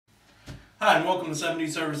Hi, and welcome to 7D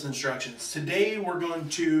Service Instructions. Today we're going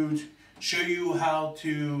to show you how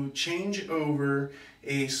to change over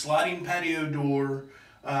a sliding patio door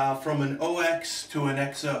from an OX to an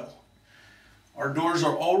XO. Our doors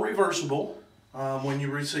are all reversible when you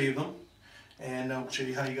receive them, and I'll show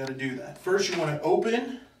you how you got to do that. First, you want to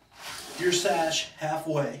open your sash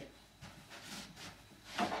halfway.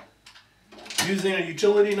 Using a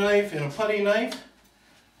utility knife and a putty knife,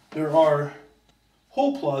 there are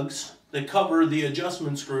hole plugs that cover the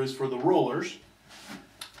adjustment screws for the rollers.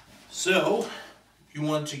 So you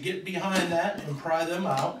want to get behind that and pry them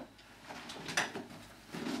out.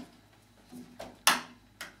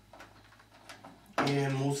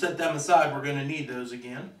 And we'll set them aside. We're going to need those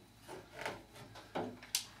again.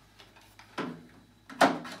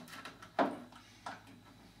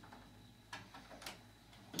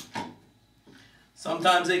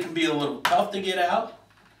 Sometimes they can be a little tough to get out,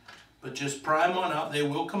 but just pry them on out, they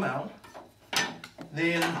will come out.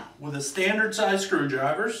 Then with a standard size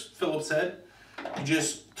screwdriver, Phillips head, you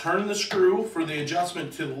just turn the screw for the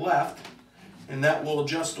adjustment to the left, and that will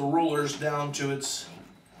adjust the rollers down to its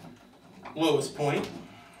lowest point.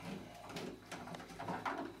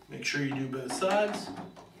 Make sure you do both sides.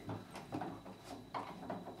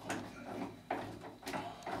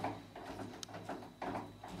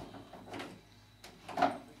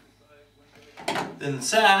 Then the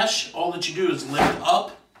sash, all that you do is lift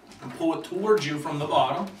up and pull it towards you from the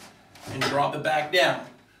bottom and drop it back down.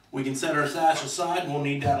 We can set our sash aside, and we'll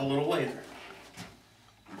need that a little later.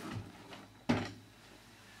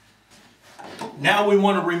 Now we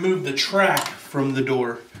want to remove the track from the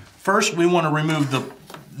door. First, we want to remove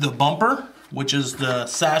the bumper, which is the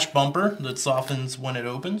sash bumper that softens when it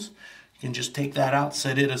opens. You can just take that out,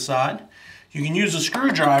 set it aside. You can use a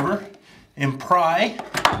screwdriver and pry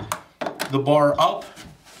the bar up.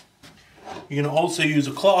 You can also use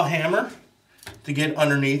a claw hammer to get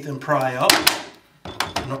underneath and pry up.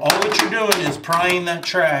 And all that you're doing is prying that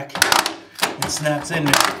track. It snaps in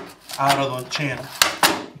there out of the channel.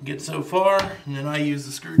 You get so far, and then I use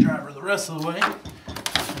the screwdriver the rest of the way.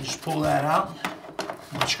 And just pull that out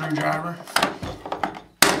with the screwdriver.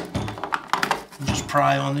 And just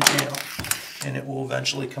pry on the channel, and it will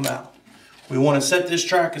eventually come out. We want to set this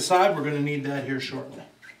track aside. We're going to need that here shortly.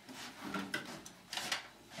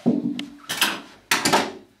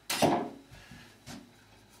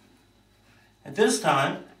 At this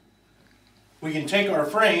time, we can take our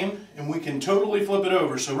frame and we can totally flip it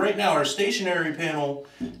over. So right now our stationary panel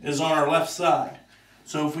is on our left side.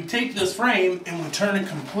 So if we take this frame and we turn it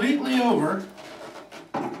completely over,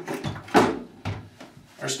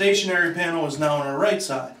 our stationary panel is now on our right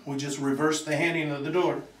side. We just reversed the handing of the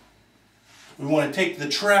door. We want to take the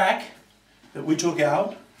track that we took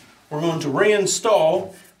out. We're going to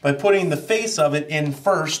reinstall by putting the face of it in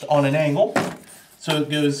first on an angle, so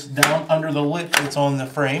it goes down under the lip that's on the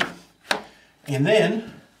frame. And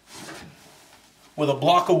then, with a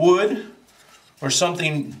block of wood or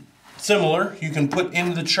something similar, you can put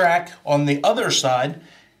in the track on the other side.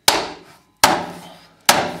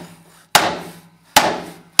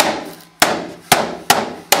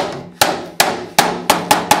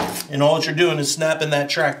 And all that you're doing is snapping that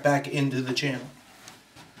track back into the channel.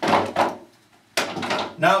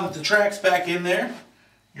 Now that the track's back in there,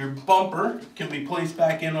 your bumper can be placed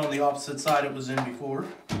back in on the opposite side it was in before.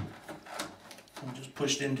 And just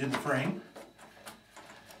pushed into the frame.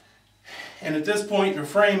 And at this point your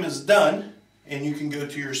frame is done and you can go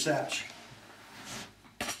to your sash.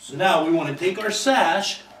 So now we want to take our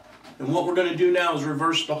sash, and what we're going to do now is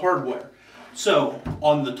reverse the hardware. So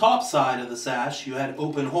on the top side of the sash you had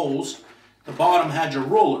open holes. The bottom had your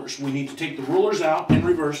rollers. We need to take the rollers out and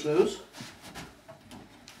reverse those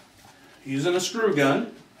using a screw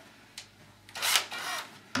gun.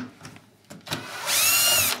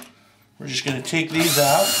 We're just going to take these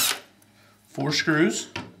out, 4 screws.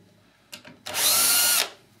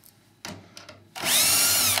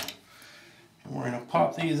 And we're going to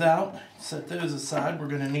pop these out, set those aside. We're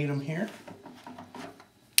going to need them here.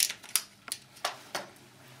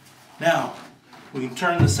 Now, we can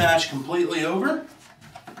turn the sash completely over.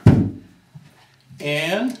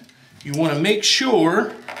 And you want to make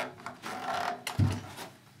sure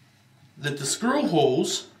that the screw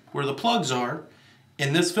holes where the plugs are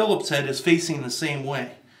and this Phillips head is facing the same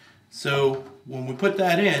way. So when we put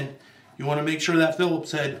that in, you want to make sure that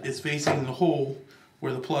Phillips head is facing the hole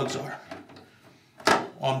where the plugs are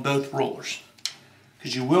on both rollers,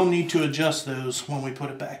 because you will need to adjust those when we put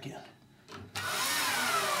it back in.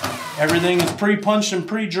 Everything is pre-punched and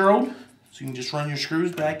pre-drilled, so you can just run your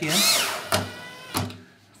screws back in.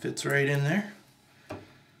 Fits right in there.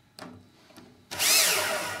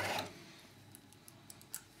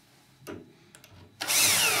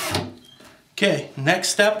 Okay, next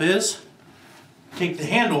step is take the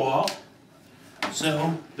handle off.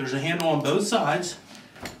 So there's a handle on both sides.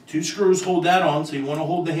 2 screws hold that on, so you want to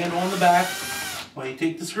hold the handle on the back while you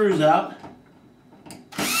take the screws out.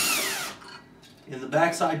 And the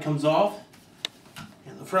back side comes off,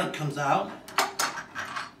 and the front comes out.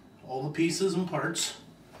 All the pieces and parts.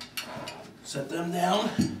 Set them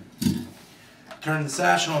down. Turn the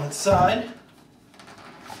sash on its side.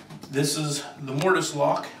 This is the mortise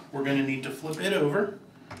lock. We're going to need to flip it over.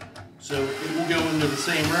 So it will go into the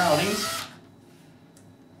same routings.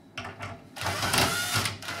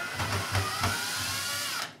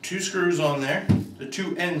 Two screws on there, the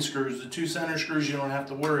 2 end screws, the 2 center screws you don't have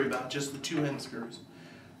to worry about, just the 2 end screws.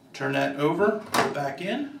 Turn that over, put it back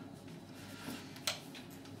in.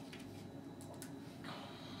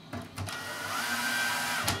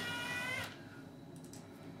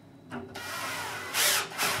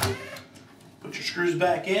 Put your screws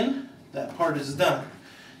back in, that part is done.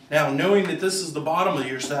 Now, knowing that this is the bottom of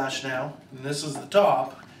your sash now, and this is the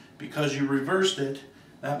top, because you reversed it,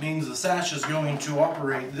 that means the sash is going to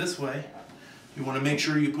operate this way. You want to make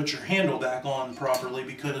sure you put your handle back on properly,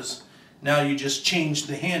 because now you just changed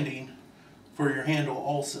the handing for your handle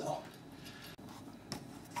also.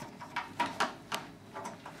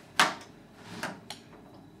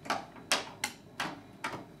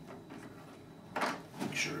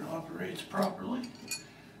 Make sure it operates properly.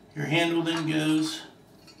 Your handle then goes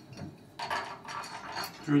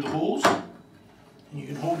through the holes, and you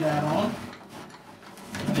can hold that on.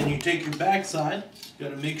 And then you take your back side. You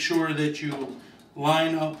got to make sure that you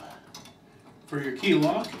line up for your key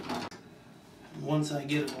lock. And once I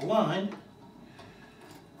get it aligned,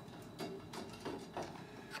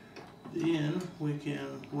 then we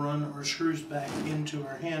can run our screws back into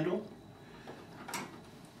our handle.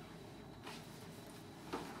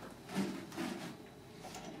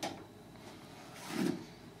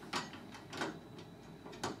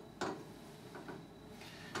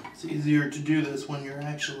 It's easier to do this when you're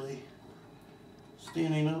actually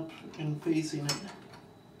standing up and facing it.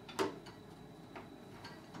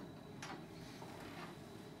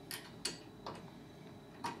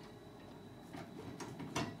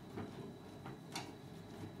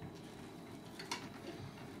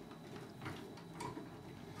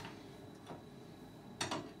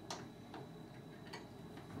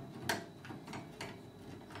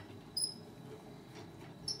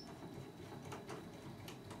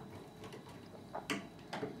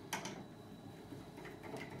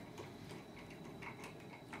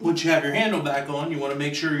 Once you have your handle back on, you want to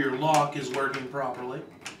make sure your lock is working properly.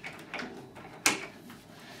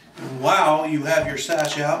 And while you have your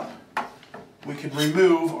sash out, we can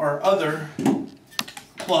remove our other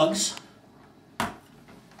plugs.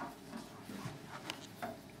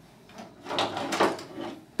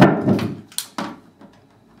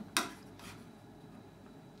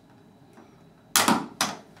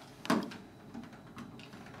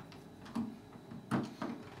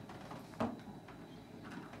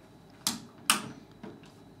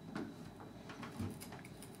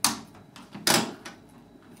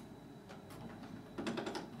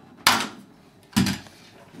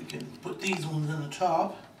 Put these ones in the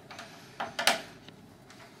top.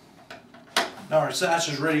 Now our sash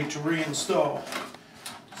is ready to reinstall.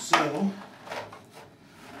 So,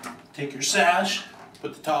 take your sash,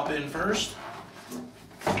 put the top in first,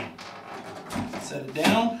 set it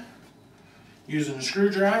down, using a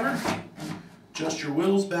screwdriver, adjust your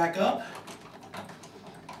wheels back up.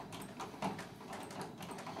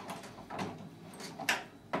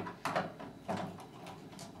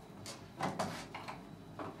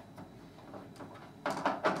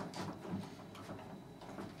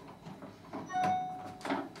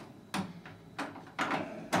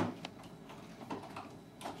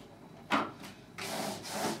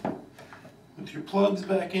 With your plugs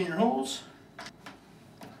back in your holes.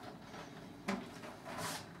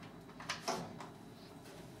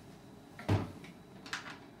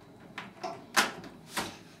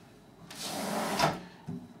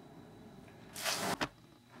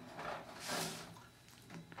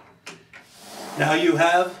 Now you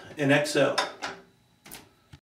have an XL.